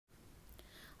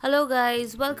Hello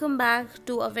guys, welcome back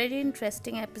to a very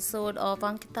interesting episode of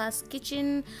Ankita's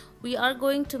kitchen. We are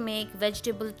going to make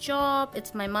vegetable chop.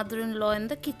 It's my mother-in-law in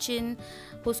the kitchen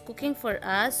who's cooking for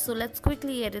us. So let's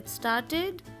quickly get it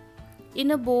started. In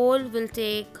a bowl, we'll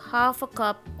take half a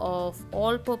cup of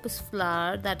all-purpose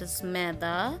flour, that is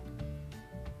maida,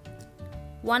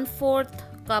 1/4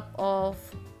 cup of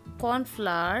corn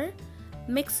flour.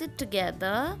 Mix it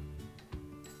together.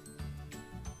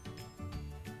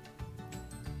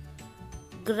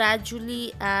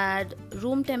 Gradually add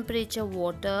room temperature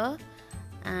water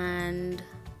and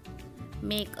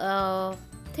make a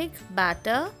thick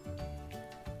batter.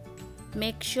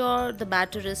 Make sure the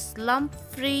batter is lump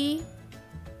free.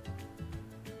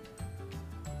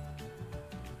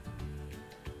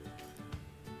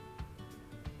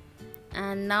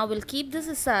 And now we'll keep this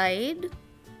aside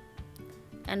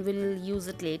and we'll use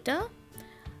it later.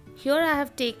 Here I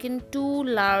have taken 2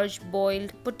 large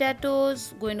boiled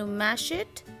potatoes, going to mash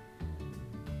it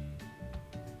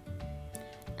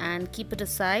and keep it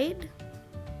aside.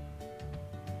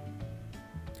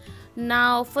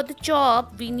 Now for the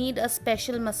chop we need a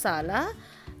special masala.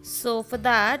 So for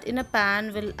that, in a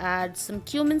pan we'll add some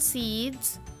cumin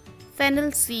seeds,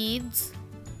 fennel seeds,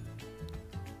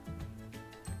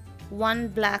 1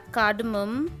 black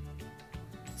cardamom,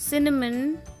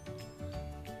 cinnamon,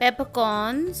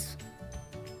 peppercorns.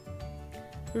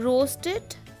 Roast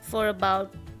it for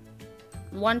about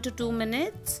 1 to 2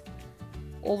 minutes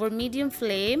over medium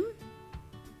flame,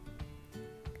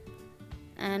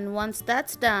 and once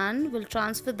that's done we'll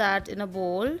transfer that in a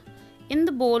bowl. In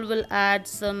the bowl we'll add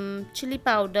some chili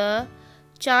powder,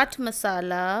 chaat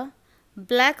masala,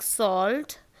 black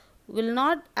salt. We'll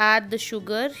not add the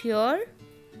sugar here,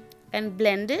 and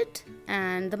blend it,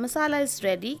 and the masala is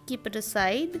ready. Keep it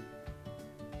aside.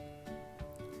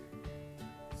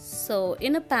 So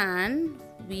in a pan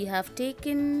we have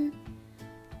taken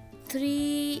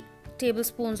 3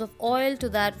 tablespoons of oil. To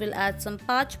that we'll add some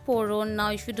pach foron. Now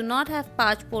if you do not have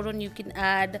pach foron, you can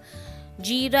add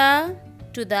jeera.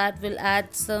 To that we'll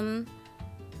add some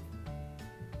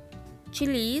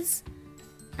chilies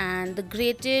and the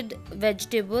grated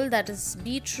vegetable, that is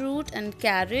beetroot and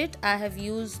carrot. I have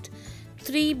used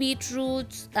 3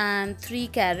 beetroots and 3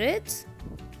 carrots.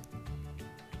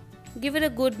 Give it a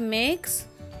good mix.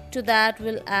 To that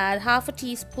we'll add half a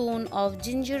teaspoon of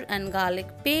ginger and garlic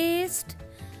paste,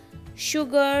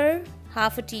 sugar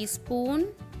half a teaspoon.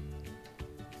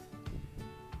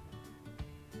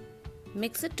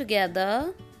 Mix it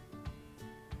together.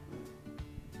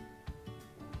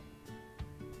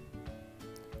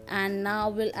 And now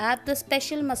we'll add the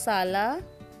special masala,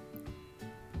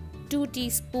 2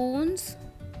 teaspoons.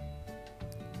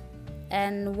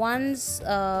 And once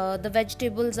the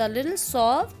vegetables are a little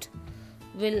soft,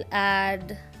 we'll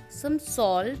add some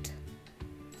salt.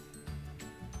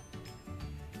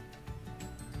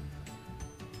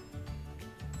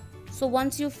 So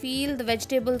once you feel the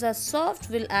vegetables are soft,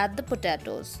 we'll add the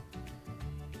potatoes.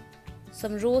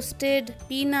 Some roasted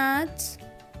peanuts.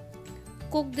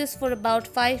 Cook this for about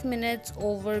 5 minutes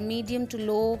over medium to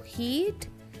low heat.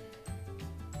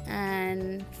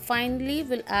 And finally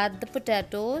we'll add the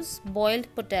potatoes,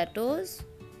 boiled potatoes.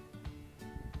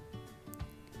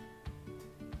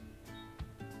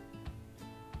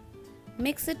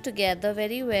 Mix it together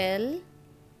very well,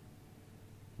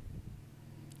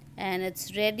 and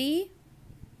it's ready.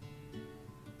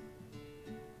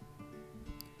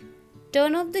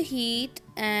 Turn off the heat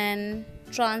and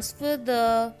transfer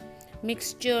the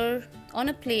mixture on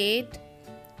a plate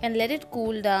and let it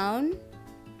cool down.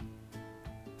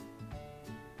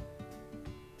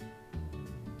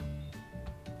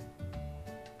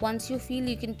 Once you feel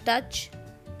you can touch,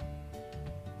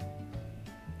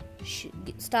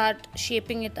 start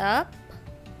shaping it up,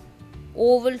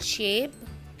 oval shape.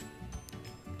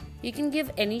 You can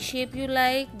give any shape you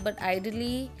like, but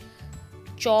ideally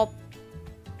chop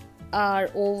are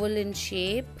oval in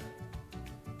shape.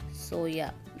 So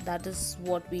yeah, that is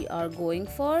what we are going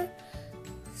for.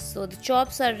 So the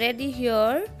chops are ready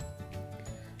here.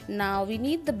 Now we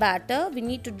need the batter. We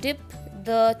need to dip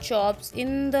the chops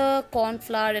in the corn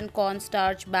flour and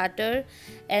cornstarch batter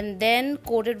and then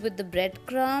coat it with the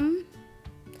breadcrumb.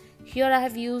 Here I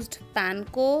have used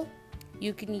panko.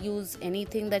 You can use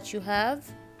anything that you have.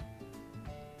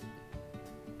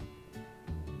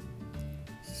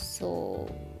 So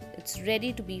it's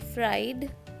ready to be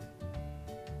fried.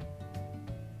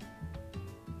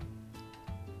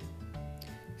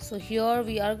 So here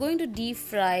we are going to deep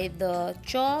fry the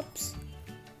chops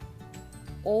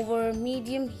over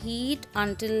medium heat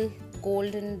until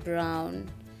golden brown.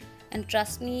 And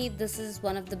trust me, this is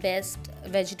one of the best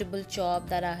vegetable chop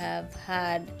that I have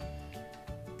had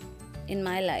in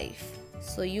my life.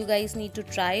 So you guys need to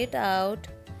try it out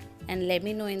and let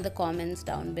me know in the comments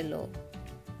down below.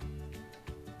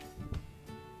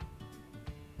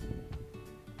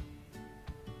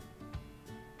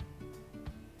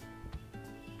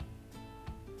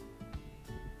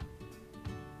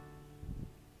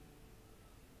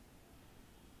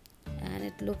 And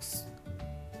it looks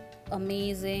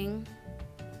amazing.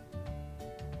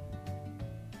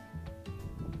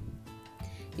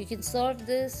 You can serve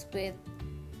this with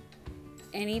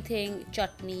anything,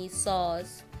 chutney,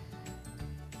 sauce,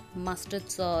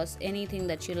 mustard sauce, anything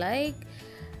that you like.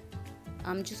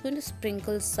 I'm just going to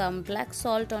sprinkle some black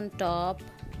salt on top.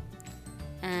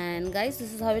 And guys,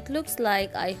 this is how it looks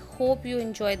like. I hope you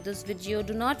enjoyed this video.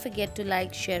 Do not forget to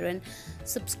like, share and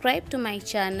subscribe to my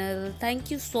channel. Thank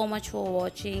you so much for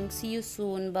watching. See you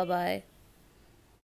soon. Bye bye.